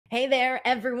Hey there,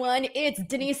 everyone. It's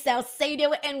Denise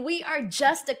Salcedo, and we are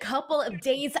just a couple of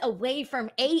days away from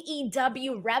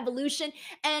AEW Revolution.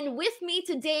 And with me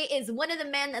today is one of the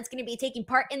men that's going to be taking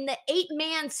part in the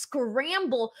 8-man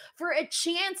scramble for a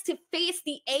chance to face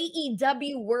the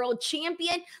AEW World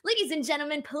Champion. Ladies and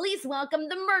gentlemen, please welcome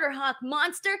the Murder Hawk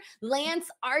Monster, Lance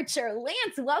Archer.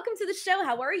 Lance, welcome to the show.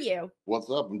 How are you? What's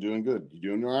up? I'm doing good. You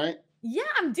doing all right? Yeah,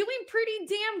 I'm doing pretty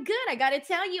damn good. I got to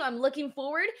tell you, I'm looking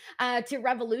forward to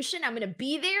Revolution. I'm going to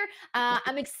be there.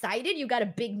 I'm excited. You got a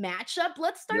big matchup.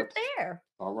 Let's start Yep. there.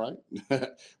 All right.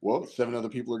 Well, seven other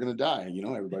people are going to die.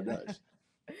 Everybody dies.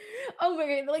 Oh my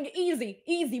god, like easy,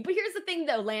 easy. But here's the thing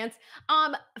though, Lance.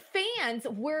 Fans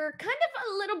were kind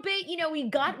of a little bit, we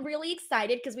got really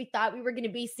excited because we thought we were gonna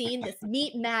be seeing this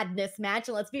meat madness match.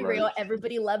 And let's be real, Right.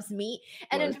 everybody loves meat.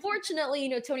 And Right.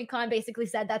 unfortunately, Tony Khan basically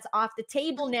said that's off the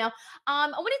table now. I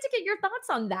wanted to get your thoughts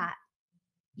on that.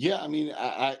 Yeah.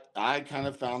 I kind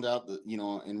of found out that,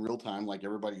 in real time, like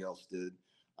everybody else did.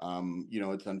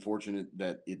 It's unfortunate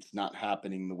that it's not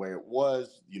happening the way it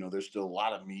was. There's still a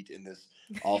lot of meat in this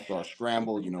all-star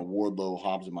scramble. Wardlow,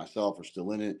 Hobbs, and myself are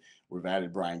still in it. We've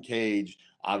added Brian Cage,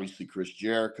 obviously Chris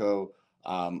Jericho,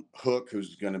 Hook,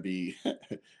 who's going to be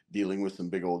dealing with some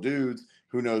big old dudes.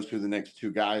 Who knows who the next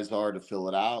two guys are to fill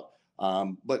it out.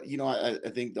 But I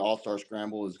think the all-star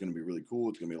scramble is going to be really cool.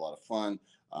 It's going to be a lot of fun.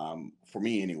 For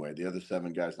me anyway. The other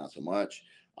seven guys, not so much.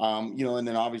 And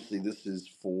then obviously this is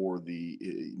for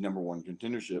the number one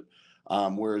contendership.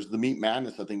 Whereas the Meat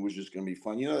Madness, I think, was just going to be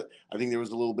fun. I think there was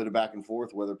a little bit of back and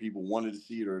forth whether people wanted to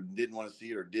see it or didn't want to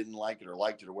see it or didn't like it or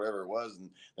liked it or whatever it was.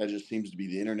 And that just seems to be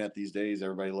the internet these days.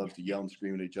 Everybody loves to yell and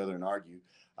scream at each other and argue.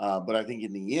 But I think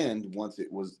in the end, once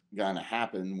it was going to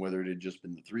happen, whether it had just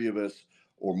been the three of us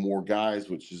or more guys,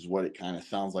 which is what it kind of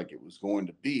sounds like it was going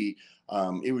to be,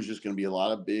 it was just going to be a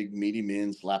lot of big meaty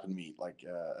men slapping meat, like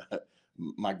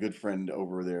my good friend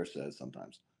over there says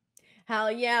sometimes.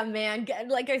 Hell yeah, man.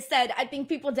 Like I said, I think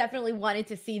people definitely wanted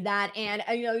to see that. And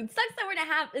it sucks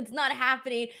that it's not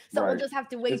happening. So we'll Right. just have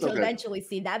to wait It's to okay. eventually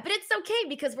see that. But it's okay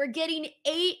because we're getting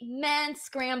 8-man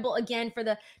scramble again for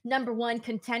the number one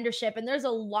contendership. And there's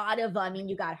a lot of,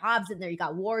 you got Hobbs in there, you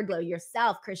got Wardlow,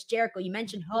 yourself, Chris Jericho, you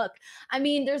mentioned Hook.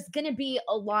 There's gonna be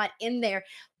a lot in there.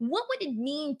 What would it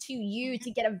mean to you to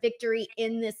get a victory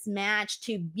in this match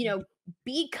to,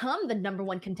 become the number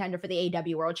one contender for the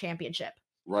AEW World Championship?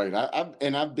 Right.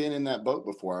 I've been in that boat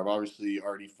before. I've obviously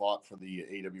already fought for the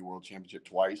AEW World Championship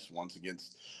twice. Once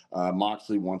against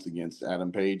Moxley, once against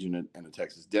Adam Page in a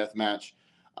Texas Deathmatch.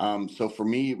 So for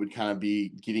me, it would kind of be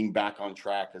getting back on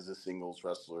track as a singles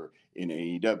wrestler in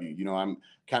AEW. I'm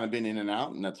kind of been in and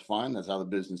out, and that's fine. That's how the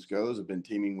business goes. I've been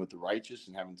teaming with the Righteous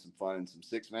and having some fun and some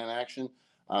six-man action.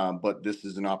 But this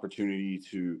is an opportunity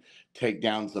to take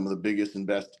down some of the biggest and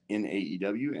best in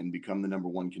AEW and become the number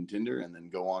one contender, and then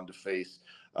go on to face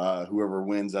whoever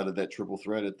wins out of that triple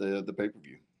threat at the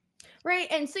pay-per-view. Right.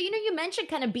 And so, you mentioned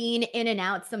kind of being in and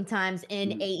out sometimes in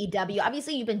Mhm. AEW.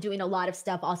 Obviously, you've been doing a lot of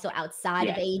stuff also outside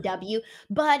of Yeah. AEW.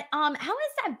 But how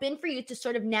has that been for you to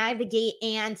sort of navigate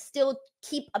and still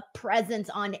keep a presence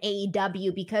on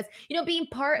AEW? Because, being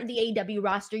part of the AEW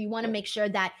roster, you want to Right. make sure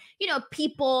that,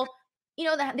 people,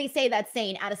 that they say that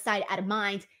saying out of sight, out of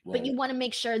mind, but Right. you want to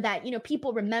make sure that,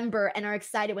 people remember and are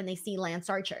excited when they see Lance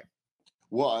Archer.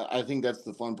 Well, I think that's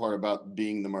the fun part about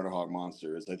being the Murder Hawk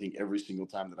Monster is I think every single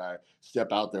time that I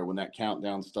step out there, when that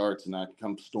countdown starts and I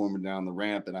come storming down the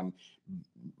ramp and I'm,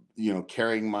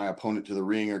 carrying my opponent to the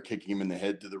ring or kicking him in the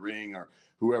head to the ring or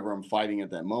whoever I'm fighting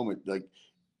at that moment, like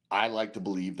I like to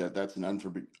believe that that's an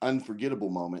unforgettable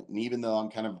moment. And even though I'm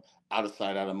kind of out of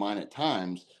sight, out of mind at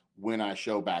times, when I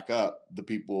show back up, the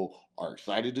people are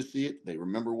excited to see it. They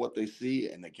remember what they see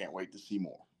and they can't wait to see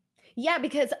more. Yeah,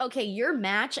 because okay, your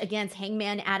match against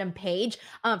Hangman Adam Page,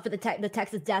 for the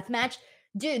Texas Deathmatch,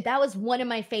 dude, that was one of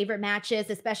my favorite matches,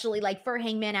 especially like for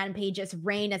Hangman Adam Page's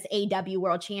reign as AW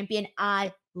World Champion.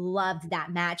 I loved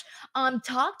that match. Talk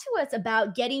to us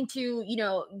about getting to,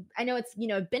 I know it's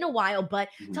been a while, but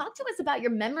Mhm. talk to us about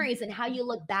your memories and how you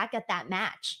look back at that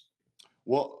match.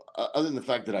 Well, other than the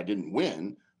fact that I didn't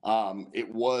win,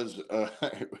 it was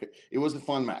it was a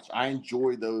fun match. I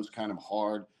enjoy those kind of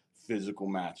hard physical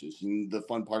matches. And the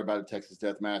fun part about a Texas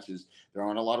Death Match is there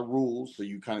aren't a lot of rules, so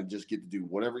you kind of just get to do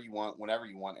whatever you want, whenever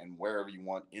you want, and wherever you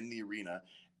want in the arena,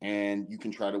 and you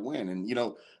can try to win. And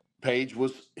Page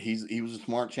he was a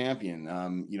smart champion.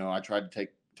 I tried to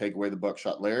take away the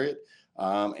buckshot lariat,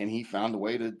 and he found a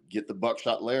way to get the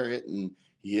buckshot lariat and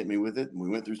he hit me with it, and we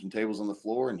went through some tables on the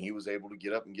floor, and he was able to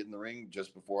get up and get in the ring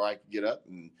just before I could get up,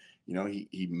 and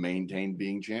he maintained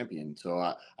being champion. So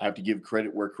I have to give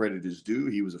credit where credit is due.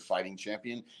 He was a fighting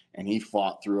champion, and he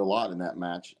fought through a lot in that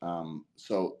match.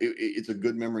 So it's a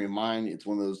good memory of mine. It's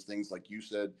one of those things, like you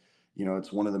said,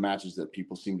 it's one of the matches that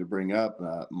people seem to bring up.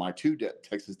 My two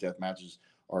Texas Death matches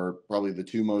are probably the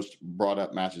two most brought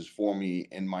up matches for me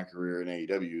in my career in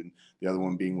AEW, and the other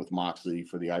one being with Moxley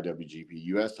for the IWGP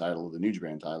US title, the New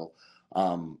Japan title.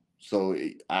 So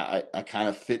I kind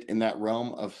of fit in that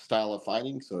realm of style of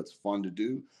fighting, so it's fun to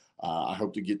do. I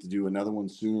hope to get to do another one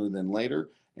sooner than later,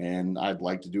 and I'd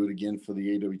like to do it again for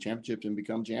the AEW Championship and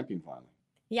become champion finally.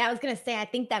 Yeah, I was gonna say, I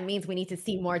think that means we need to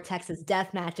see more Texas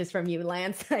death matches from you,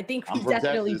 Lance. I think I'm we from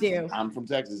definitely Texas. do. I'm from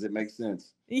Texas. It makes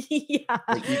sense. Yeah.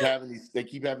 They keep having these. They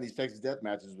keep having these Texas Death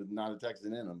matches with not a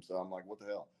Texan in them. So I'm like, what the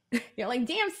hell? You're like,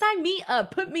 damn, sign me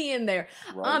up, put me in there.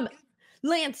 Right. Um,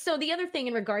 Lance, so the other thing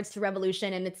in regards to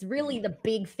Revolution, and it's really the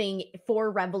big thing for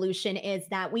Revolution, is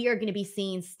that we are going to be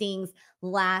seeing Sting's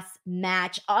last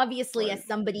match. Obviously, Right. as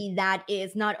somebody that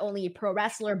is not only a pro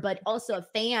wrestler, but also a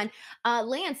fan,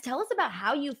 Lance, tell us about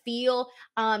how you feel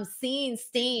seeing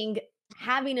Sting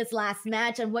having his last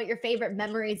match and what your favorite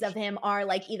memories of him are,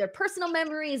 like either personal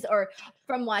memories or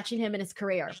from watching him in his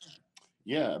career.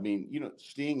 Yeah, I mean,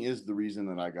 Sting is the reason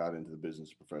that I got into the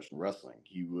business of professional wrestling.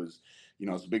 He was,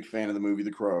 I was a big fan of the movie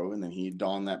The Crow, and then he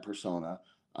donned that persona.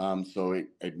 So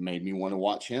it made me want to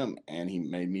watch him, and he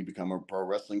made me become a pro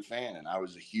wrestling fan. And I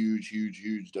was a huge, huge,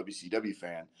 huge WCW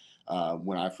fan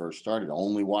when I first started. I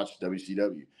only watched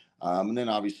WCW, and then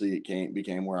obviously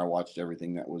became where I watched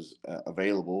everything that was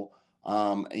available.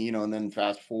 And then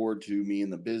fast forward to me in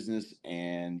the business,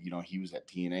 and he was at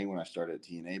TNA when I started at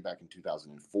TNA back in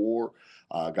 2004.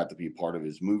 Got to be a part of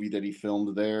his movie that he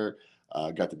filmed there.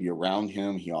 Got to be around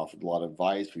him. He offered a lot of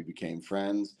advice. We became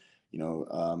friends.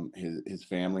 His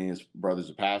family, his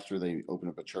brother's a pastor. They opened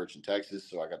up a church in Texas,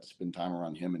 so I got to spend time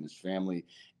around him and his family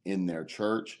in their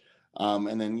church.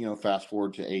 And then fast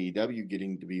forward to AEW,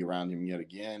 getting to be around him yet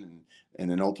again, and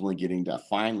then ultimately getting to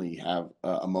finally have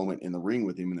a moment in the ring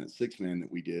with him in that 6-man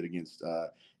that we did against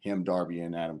him, Darby,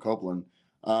 and Adam Copeland.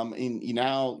 And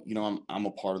now, I'm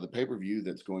a part of the pay-per-view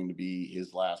that's going to be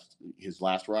his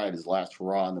last ride, his last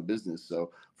hurrah in the business.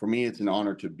 So for me, it's an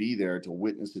honor to be there, to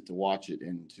witness it, to watch it,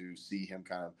 and to see him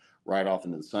kind of ride off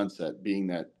into the sunset. Being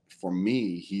that for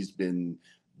me, he's been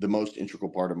the most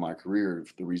integral part of my career.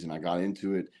 The reason I got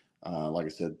into it, like I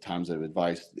said, times of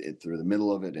advice through the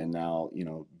middle of it, and now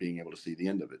being able to see the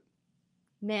end of it.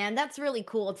 Man, that's really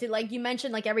cool too. Like you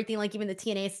mentioned, like everything, like even the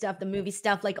TNA stuff, the movie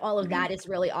stuff, like all of Mm-hmm. that is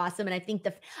really awesome. And I think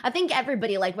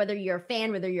everybody, like whether you're a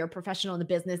fan, whether you're a professional in the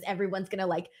business, everyone's gonna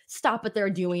like stop what they're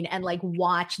doing and like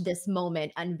watch this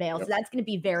moment unveil. So Yep. that's gonna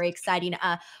be very exciting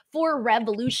for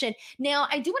Revolution. Now,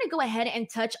 I do want to go ahead and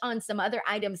touch on some other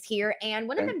items here, and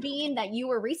one of Okay. them being that you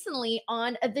were recently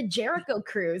on the Jericho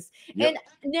cruise. And Yep.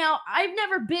 now I've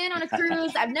never been on a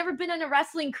cruise, I've never been on a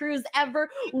wrestling cruise ever.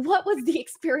 What was the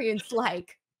experience like?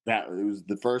 That it was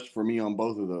the first for me on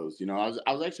both of those. I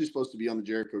was actually supposed to be on the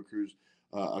Jericho cruise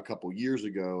a couple years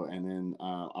ago, and then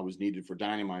I was needed for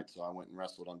Dynamite, so I went and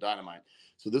wrestled on Dynamite.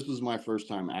 So this was my first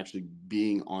time actually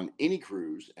being on any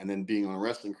cruise, and then being on a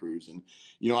wrestling cruise. And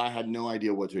I had no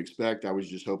idea what to expect. I was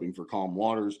just hoping for calm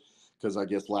waters, because I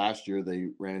guess last year they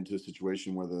ran into a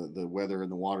situation where the weather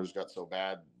and the waters got so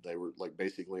bad they were like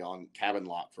basically on cabin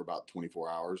lock for about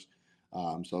 24 hours.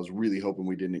 So I was really hoping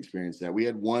we didn't experience that. We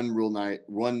had one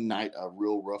night of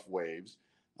real rough waves.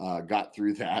 Got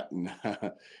through that, and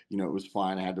it was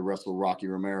fine. I had to wrestle Rocky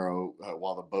Romero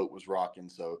while the boat was rocking.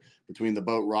 So between the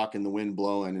boat rocking, the wind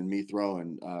blowing, and me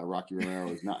throwing, Rocky Romero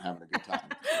was not having a good time.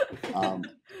 Um,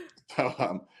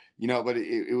 but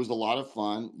it was a lot of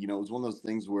fun. It was one of those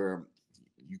things where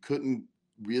you couldn't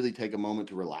really take a moment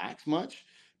to relax much,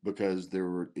 because there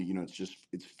were,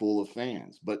 it's full of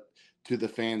fans. But to the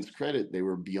fans' credit, they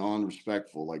were beyond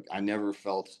respectful. Like, I never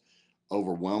felt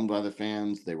overwhelmed by the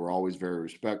fans. They were always very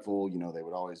respectful. They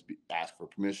would always ask for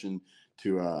permission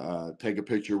to take a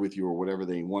picture with you or whatever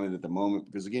they wanted at the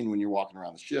moment. Because again, when you're walking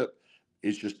around the ship,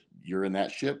 it's just you're in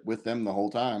that ship with them the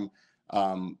whole time.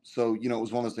 So it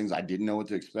was one of those things I didn't know what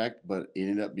to expect, but it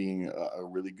ended up being a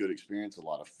really good experience, a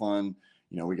lot of fun.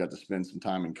 We got to spend some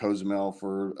time in Cozumel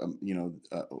for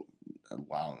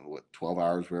wow, what, 12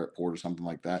 hours we're at port or something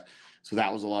like that. So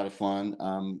that was a lot of fun.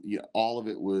 All of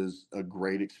it was a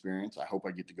great experience. I hope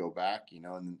I get to go back, and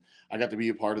then I got to be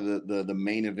a part of the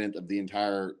main event of the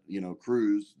entire,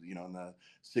 cruise, in the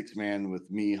 6-man with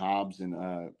me, Hobbs, and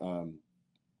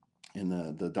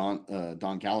the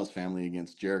Don Callis family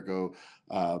against Jericho,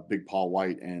 Big Paul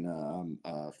White, and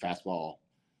Fastball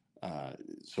Uh,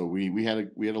 so we had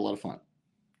a lot of fun.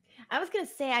 I was gonna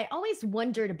say, I always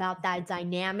wondered about that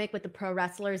dynamic with the pro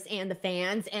wrestlers and the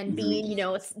fans, and Mhm.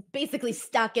 being, basically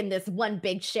stuck in this one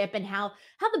big ship, and how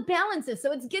the balance is.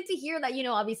 So it's good to hear that,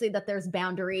 obviously that there's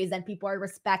boundaries and people are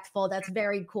respectful. That's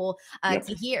very cool Yep.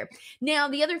 to hear. Now,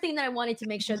 the other thing that I wanted to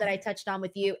make sure that I touched on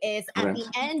with you is at the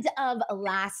Okay. end of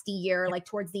last year, like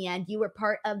towards the end, you were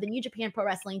part of the New Japan Pro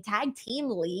Wrestling Tag Team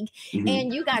League, Mhm.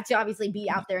 and you got to obviously be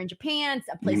out there in Japan. It's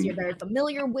a place you're Mhm. very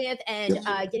familiar with, and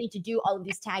Yes. getting to do all of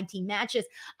these tag team matches.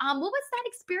 What was that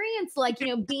experience like,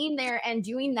 being there and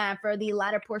doing that for the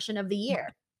latter portion of the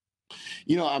year?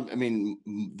 I mean,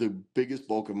 the biggest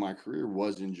bulk of my career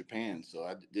was in Japan. So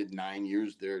I did 9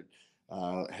 years there.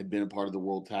 Had been a part of the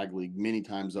World Tag League many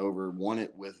times over. Won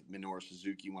it with Minoru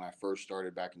Suzuki when I first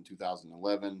started back in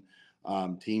 2011.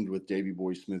 Teamed with Davey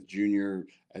Boy Smith Jr.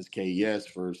 as KES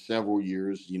for several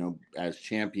years. As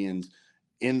champions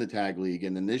in the tag league.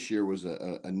 And then this year was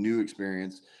a new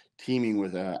experience teaming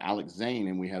with Alex Zayne,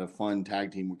 and we had a fun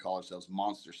tag team. We call ourselves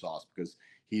Monster Sauce because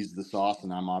he's the sauce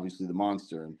and I'm obviously the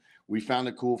monster. And we found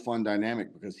a cool, fun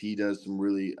dynamic because he does some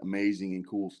really amazing and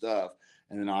cool stuff.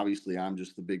 And then obviously I'm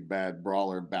just the big bad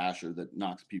brawler basher that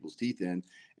knocks people's teeth in.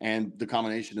 And the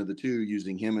combination of the two,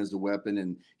 using him as a weapon,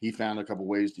 and he found a couple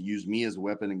ways to use me as a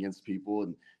weapon against people.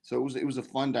 And so it was a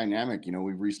fun dynamic.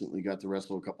 We've recently got to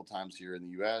wrestle a couple times here in the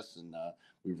U.S. and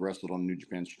we've wrestled on New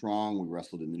Japan Strong. We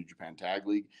wrestled in the New Japan Tag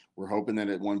League. We're hoping that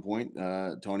at one point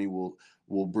Tony will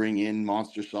bring in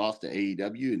Monster Sauce to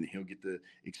AEW, and he'll get to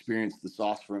experience the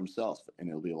sauce for himself, and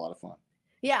it'll be a lot of fun.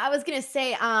 Yeah, I was gonna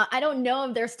say, I don't know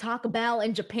if there's Taco Bell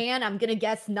in Japan. I'm gonna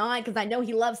guess not, because I know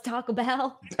he loves Taco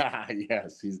Bell.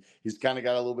 Yes, he's kind of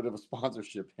got a little bit of a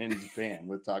sponsorship in Japan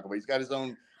with Taco Bell. He's got his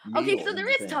own Okay, meal so in there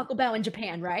is Japan. Taco Bell in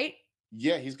Japan, right?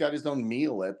 Yeah, he's got his own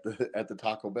meal at the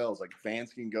Taco Bells. Like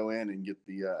fans can go in and get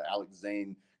the Alex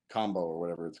Zane combo or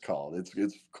whatever it's called. It's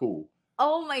cool.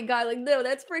 Oh my god, like, no,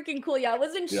 that's freaking cool. Yeah, I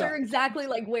wasn't Yeah. sure exactly,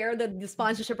 like, where the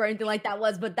sponsorship or anything like that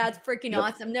was, but that's freaking Yep.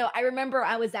 awesome. No, I remember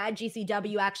I was at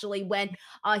GCW actually when,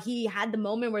 he had the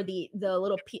moment where the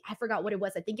little I forgot what it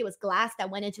was. I think it was glass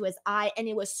that went into his eye, and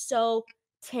it was so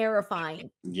terrifying.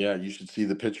 Yeah, you should see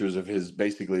the pictures of his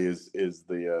basically is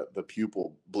the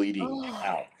pupil bleeding Oh.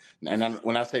 out. And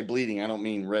when I say bleeding, I don't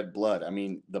mean red blood. I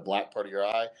mean the black part of your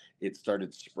eye. It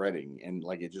started spreading and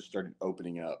like it just started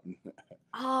opening up.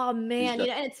 Oh, He's man, got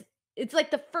and it's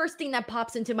like the first thing that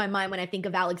pops into my mind when I think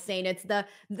of Alex Zayne. It's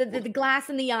the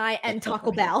glass in the eye and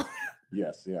Taco Bell.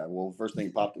 yes, yeah. Well, the first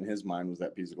thing popped in his mind was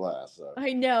that piece of glass. So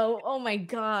I know. Oh my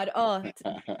god. Oh,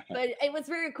 but it was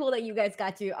very cool that you guys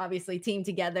got to obviously team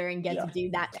together and get to yeah, do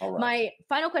that. all right. My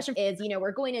final question is,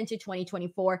 we're going into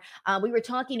 2024. We were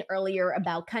talking earlier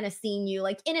about kind of seeing you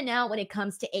like in and out when it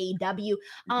comes to AEW.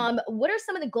 Mhm. What are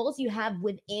some of the goals you have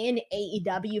within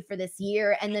AEW for this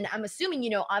year? And then I'm assuming,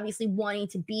 obviously wanting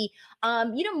to be,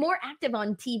 more active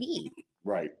on TV.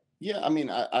 Right. Yeah. I mean,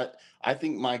 I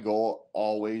think my goal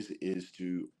always is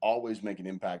to always make an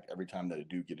impact every time that I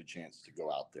do get a chance to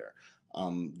go out there.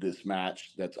 This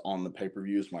match that's on the pay per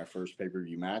view is my first pay per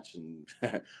view match in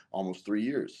almost 3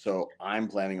 years. So I'm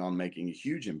planning on making a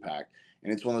huge impact.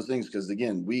 And it's one of those things because,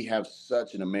 again, we have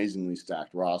such an amazingly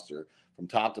stacked roster from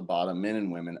top to bottom, men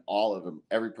and women, all of them,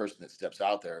 every person that steps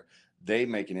out there, they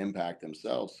make an impact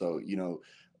themselves. So,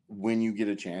 when you get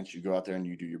a chance, you go out there and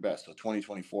you do your best. So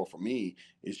 2024 for me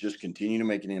is just continue to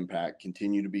make an impact,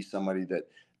 continue to be somebody that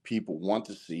people want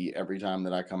to see every time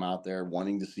that I come out there,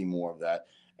 wanting to see more of that.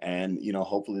 And,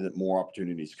 hopefully that more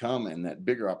opportunities come and that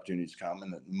bigger opportunities come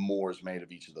and that more is made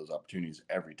of each of those opportunities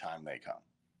every time they come.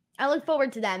 I look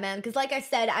forward to that, man. Because, like I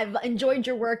said, I've enjoyed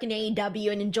your work in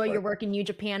AEW and enjoy Right. your work in New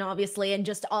Japan, obviously, and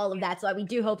just all of that. So we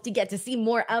do hope to get to see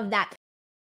more of that.